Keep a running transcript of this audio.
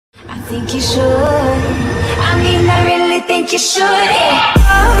I think you should. I mean, I really think you should. Yeah.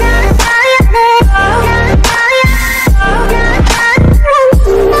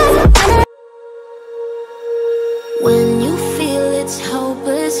 When you feel it's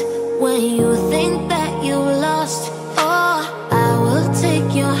hopeless, when you think that you lost, oh, I will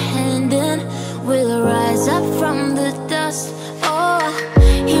take your hand and we'll rise up from the dust. Oh,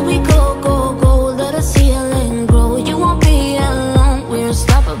 here we go, go, go, let us heal and grow. You won't be alone, we're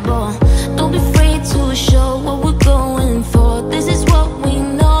unstoppable. Don't be afraid to show what we're going for. This is what we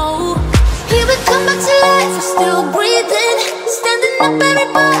know. Here we come back to life, we're still breathing. Standing up,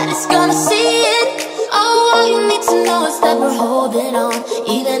 everybody's gonna see it. Oh, all you need to know is that we're holding on.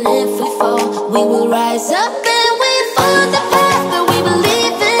 Even if we fall, we will rise up and we follow the path that we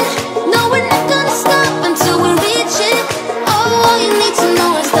believe in. No, we're not gonna stop until we reach it. Oh, all you need to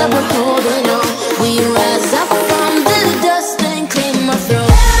know is that we're holding on. We rise up from the dust and claim our throne.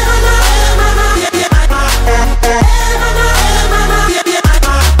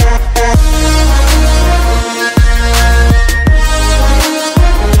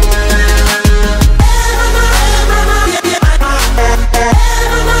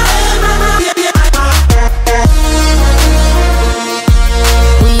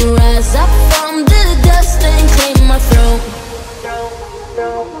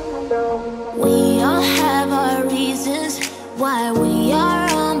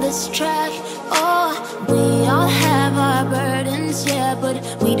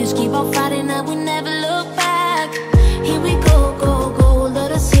 We just keep on fighting and we never look back. Here we go, go, go,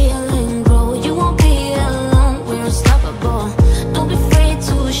 let us heal and grow. You won't be alone, we're unstoppable. Don't be afraid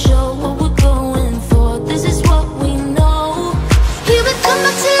to show what we're going for. This is what we know. Here we come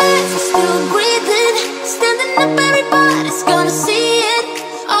back to life, we're still breathing. Standing up, everybody's gonna see it.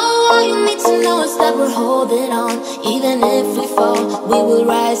 Oh, all you need to know is that we're holding on. Even if we fall, we will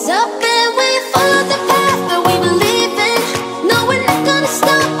rise up and we follow the path that we believe in. No, we're not gonna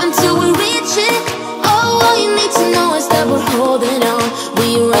stop until we reach it. Oh, all you need to know is that we're holding on.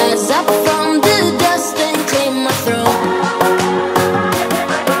 We rise up from the dust and claim our throne.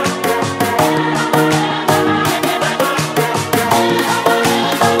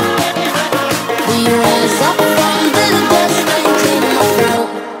 We rise up from the dust and claim our throne.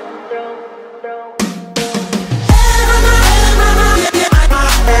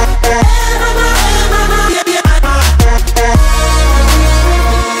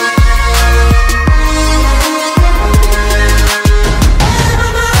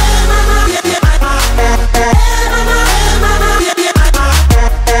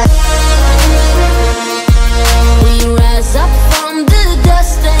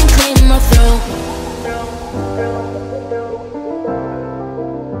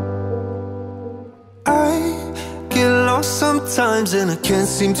 And I can't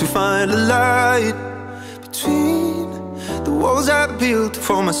seem to find a light between the walls I built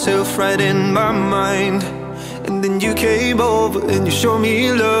for myself right in my mind. And then you came over and you showed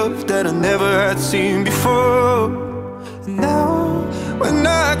me love that I never had seen before. And now when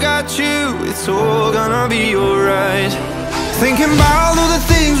I got you, it's all gonna be alright. Thinking about all the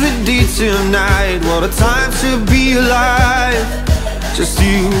things we did tonight. What a time to be alive. Just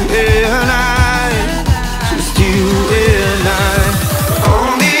you and I, just you and I.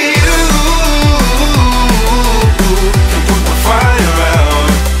 Only you can put the fire out.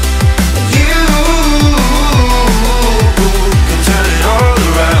 You can turn it all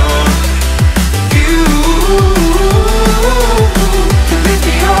around. You can lift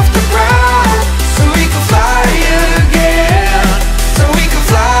me off the ground, so we can fly again, so we can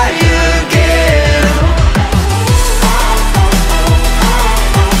fly again.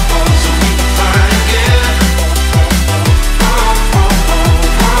 So we can fly again.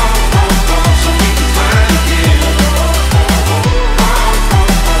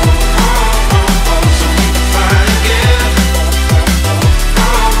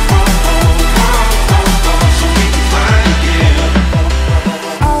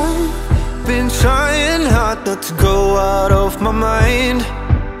 Not to go out of my mind.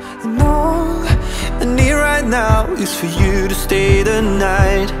 And all I need right now is for you to stay the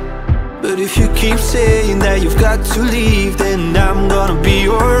night. But if you keep saying that you've got to leave, then I'm gonna be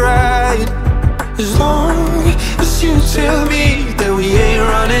alright. As long as you tell me that we ain't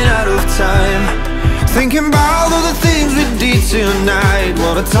running out of time. Thinking about all the things we did tonight.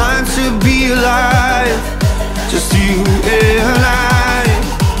 What a time to be alive. Just you and I,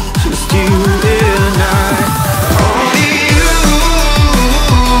 just you and I. Only you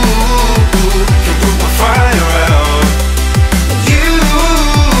can put my fire out. You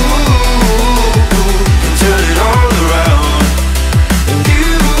can turn it all around. And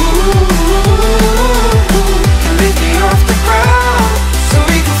you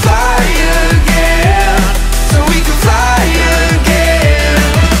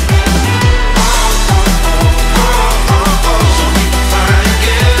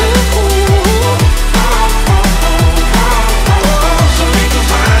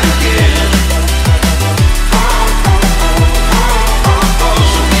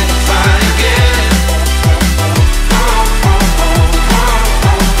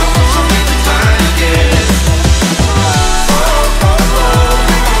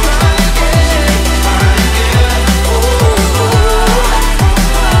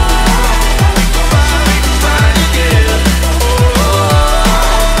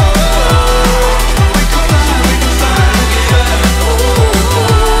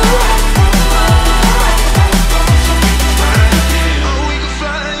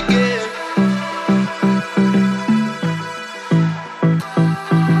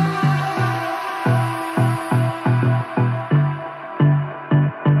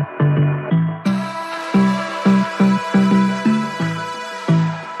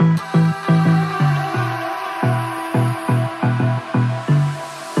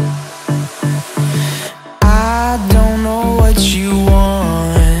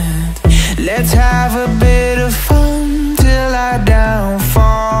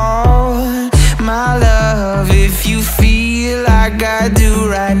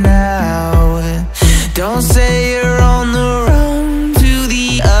right now. Don't say you're on the run to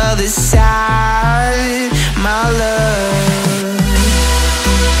the other side, my love.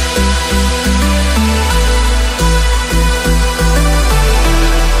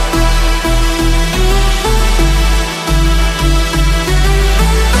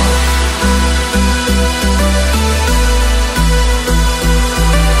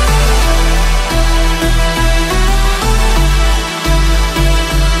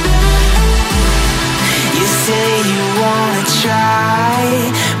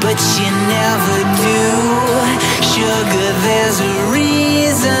 But you never do. Sugar, there's a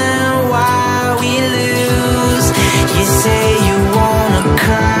reason why we lose. You say you wanna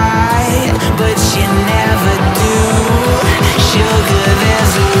cry, but you never do. Sugar,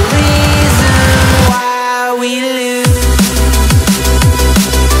 there's a reason why we lose.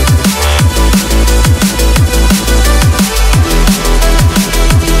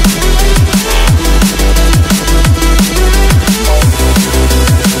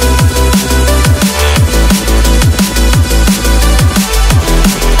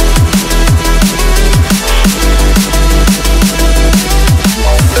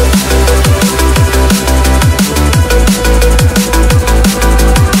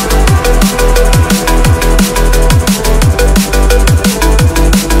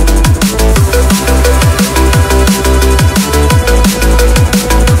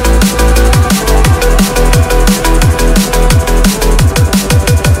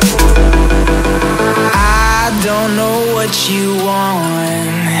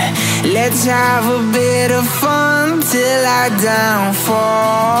 Let's have a bit of fun till I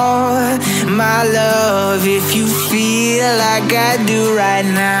downfall. My love, if you feel like I do right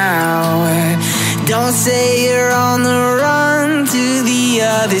now, don't say you're on the run to the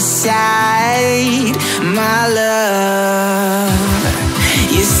other side, my love.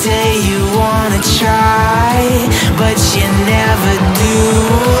 You say you wanna try, but you never do.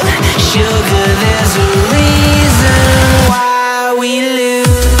 Sugar, there's a reason why we lose.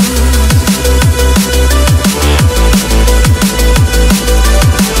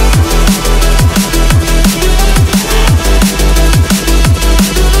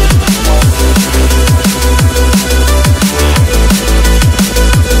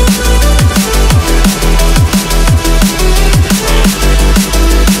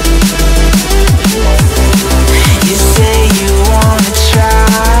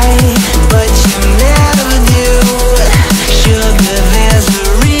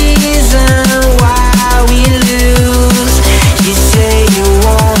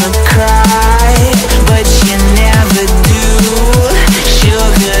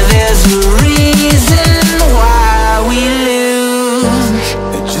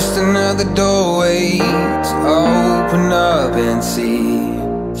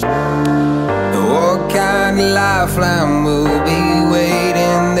 Lifeline will be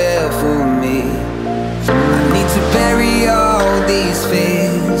waiting there for me. I need to bury all these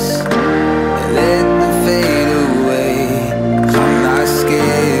fears and let them fade away. I'm not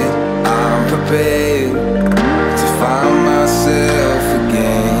scared, I'm prepared to find myself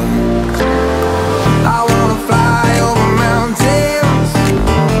again. I wanna fly over mountains,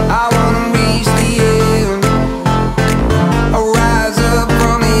 I wanna reach the end. I'll rise up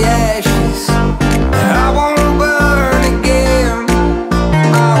from the ashes, I wanna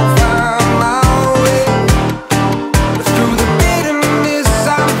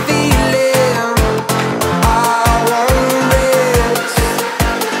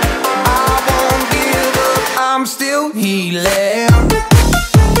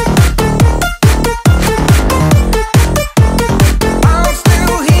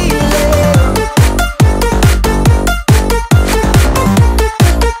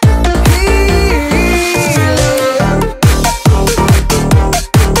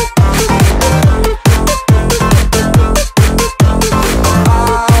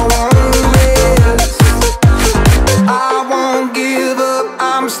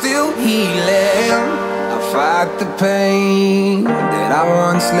the pain that I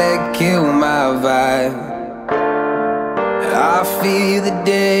once let kill my vibe. I fear the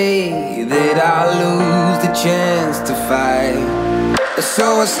day that I lose the chance to fight.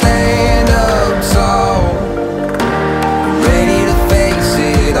 So I stand up tall, ready to face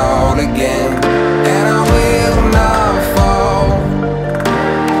it all again. And I will not fall,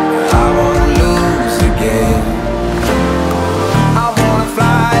 I won't lose again. I wanna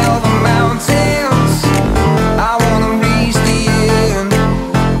fly over mountains, I wanna reach the end.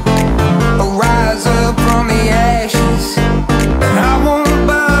 I'll rise up from the ashes, and I won't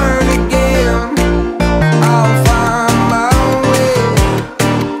burn again. I'll find my way.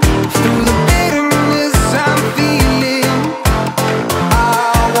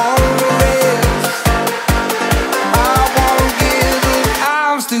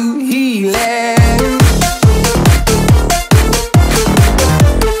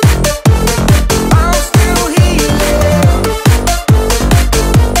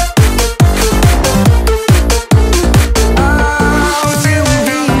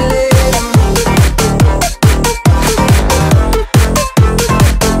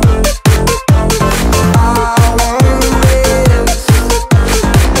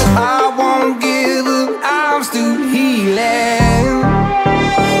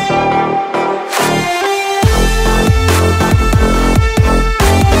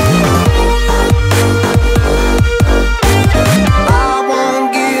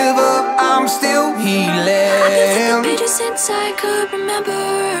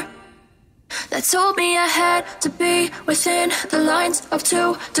 meant to be within the lines of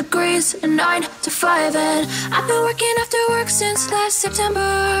 2 degrees and 9 to 5. And I've been working after work since last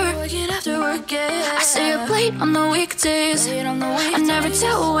September. Working after work, yeah. I stay up late on the weekdays. I never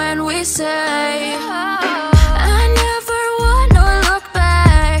tell when we say. I never wanna look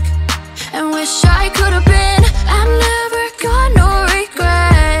back and wish I could have been. I'm never gonna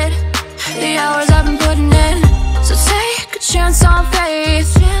regret the hours I've been putting in. So take a chance on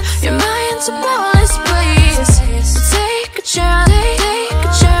faith. Your mind's a bonus, please. So take a chance, take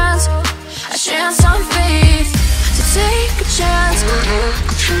a chance. A chance on faith. So take a chance,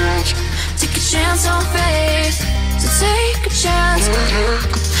 take a chance on faith. So take a chance.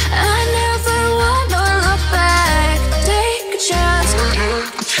 I never wanna look back. Take a chance,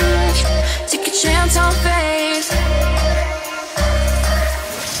 take a chance on faith.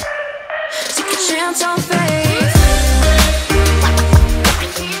 Take a chance on faith.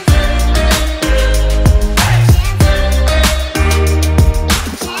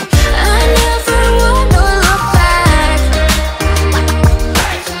 I never wanna look back.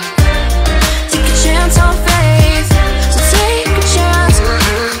 Take a chance on faith. So take a chance.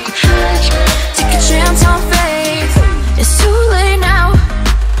 Take a chance on faith. It's too late now.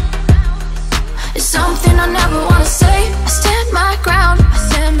 It's something I never wanna say. I stand my ground. I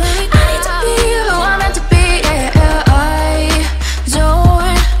need to be who I'm meant to be. Yeah, I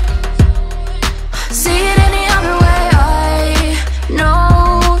don't see it any other way.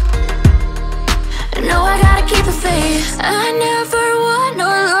 I know I gotta keep the faith. I never wanna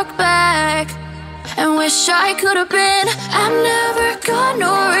look back and wish I could have been. I'm never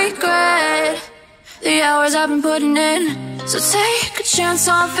gonna regret the hours I've been putting in. So take a chance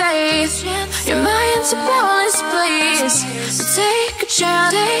on faith. Your mind's a bonus, please. So take a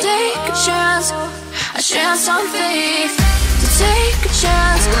chance, take a chance on faith. So take a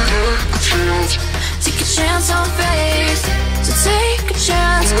chance, take a chance on faith. So take a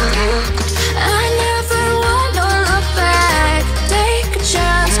chance. I never wanna look back. Take a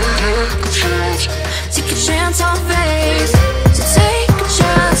chance, take a chance on faith. So take a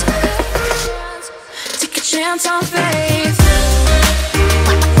chance, take a chance on faith.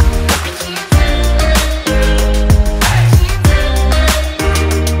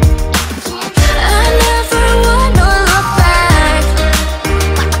 I never wanna look back.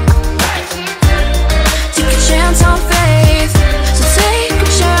 Take a chance on faith. So take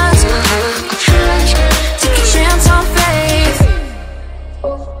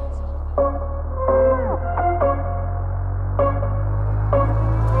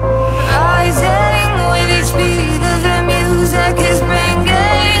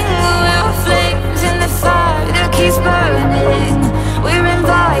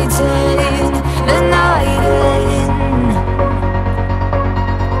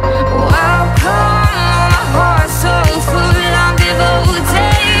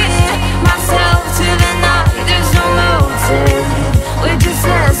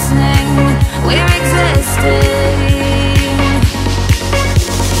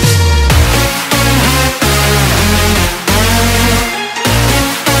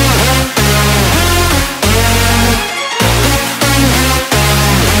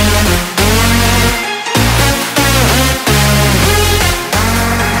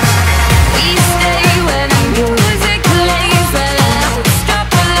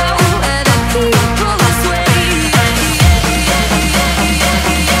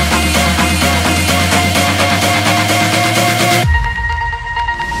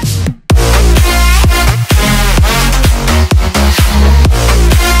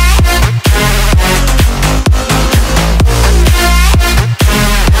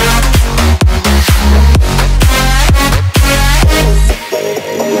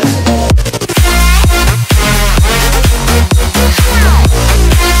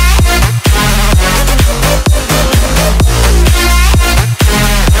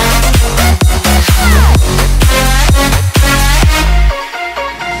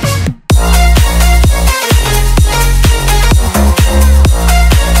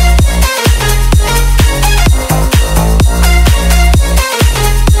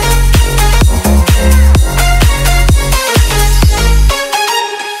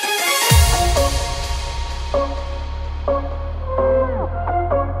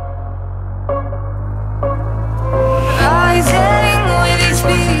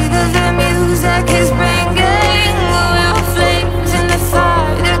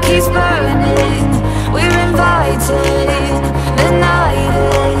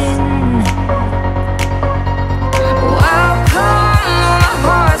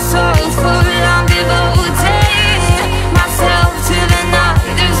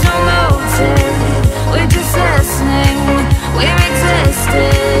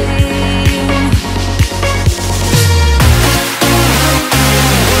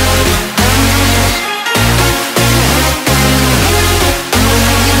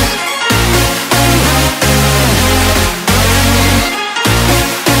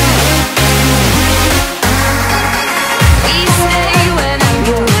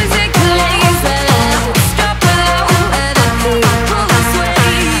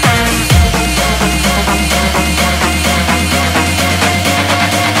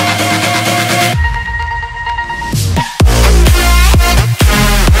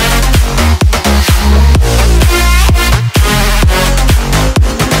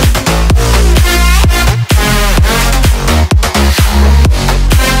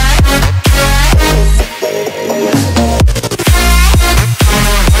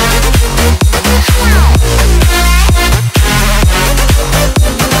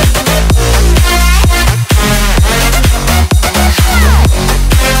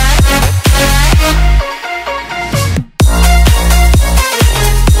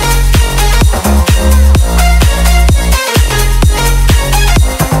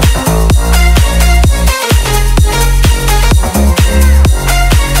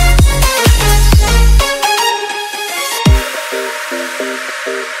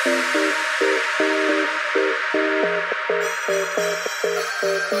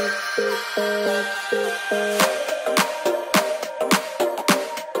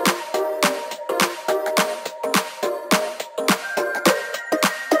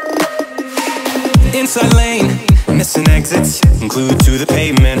inside lane, missing exits, glued to the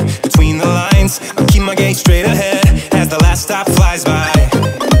pavement. Between the lines, I'll keep my gaze straight ahead as the last stop flies by.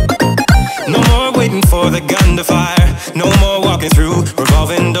 No more waiting for the gun to fire, no more walking through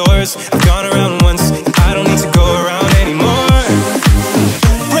revolving doors. I've gone around once, I don't need to go around anymore.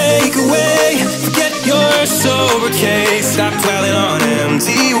 Break away, forget your sober case. Stop dwelling on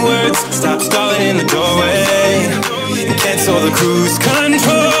empty words, stop stalling in the doorway, and cancel the cruise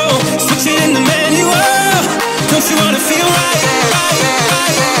control. Switch it in the manual, don't you wanna feel right?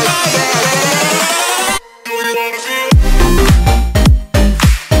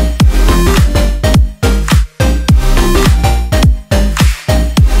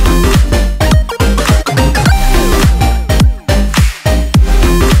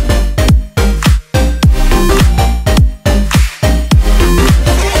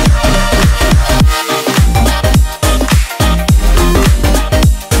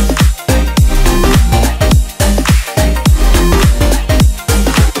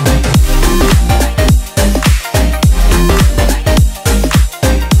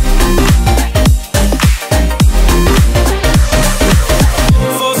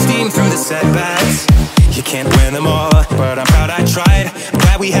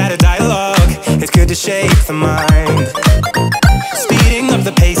 Shape the mind, speeding up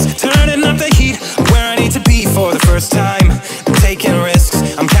the pace, turning up the heat, where I need to be for the first time. I'm taking risks,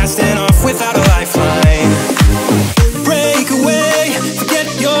 I'm casting off without a lifeline. Break away, forget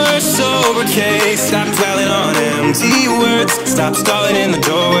your sober case. Stop dwelling on empty words, stop stalling in the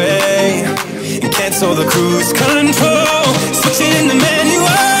doorway, and cancel the cruise control. Switch it in the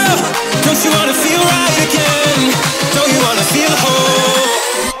manual, don't you wanna feel right again? Don't you wanna feel whole?